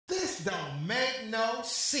don't make no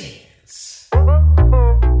sense.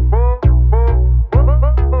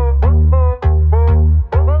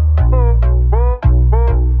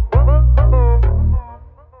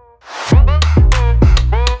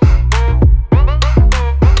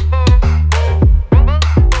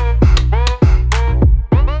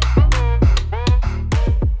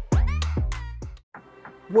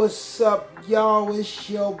 What's up, y'all? It's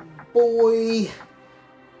your boy,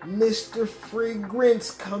 Mr. Fragrance,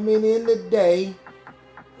 coming in today.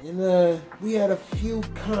 And we had a few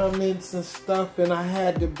comments and stuff, and I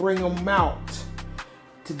had to bring them out.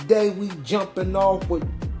 Today we jumping off with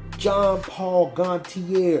Jean Paul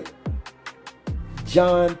Gaultier.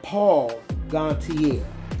 Jean Paul Gaultier.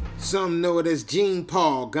 Some know it as Jean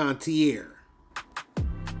Paul Gaultier.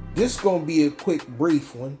 This gonna be a quick,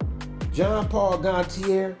 brief one. Jean Paul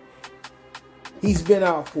Gaultier, he's been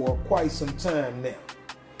out for quite some time now.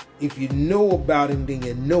 If you know about him, then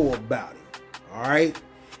you know about him. All right?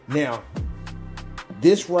 Now,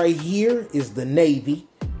 this right here is the Navy,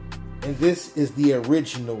 and this is the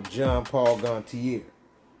original Jean Paul Gaultier.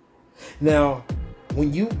 Now,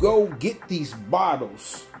 when you go get these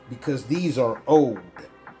bottles, because these are old,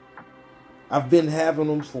 I've been having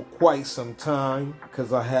them for quite some time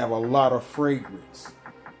because I have a lot of fragrance.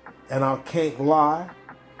 And I can't lie,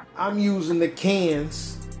 I'm using the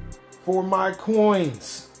cans for my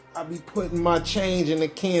coins. I be putting my change in the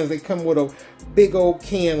cans. They come with a big old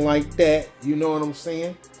can like that. You know what I'm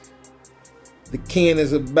saying? The can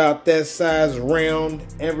is about that size, round,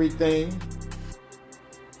 everything.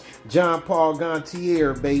 Jean Paul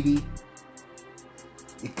Gaultier, baby.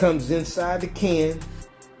 It comes inside the can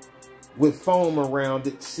with foam around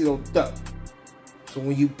it, sealed up. So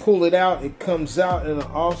when you pull it out, it comes out, and it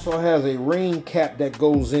also has a ring cap that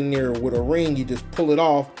goes in there. With a ring, you just pull it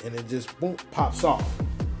off and it just boom, pops off.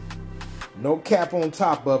 No cap on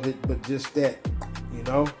top of it, but just that, you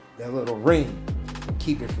know, that little ring.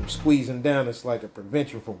 Keep it from squeezing down. It's like a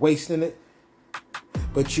prevention for wasting it.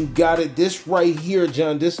 But you got it. This right here,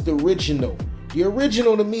 John, this is the original. The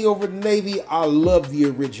original to me over the Navy, I love the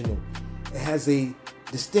original. It has a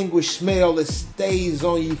distinguished smell that stays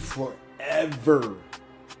on you forever.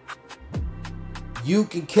 You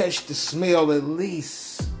can catch the smell at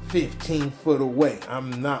least 15 foot away.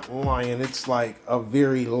 I'm not lying. It's like a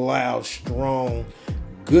very loud, strong,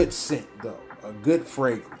 good scent though. A good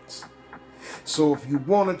fragrance. So if you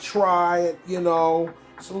want to try it, you know,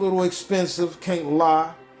 it's a little expensive, can't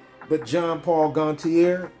lie. But Jean Paul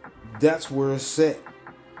Gaultier, that's where it's at.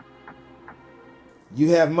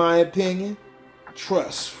 You have my opinion?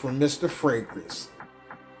 Trust from Mr. Fragrance.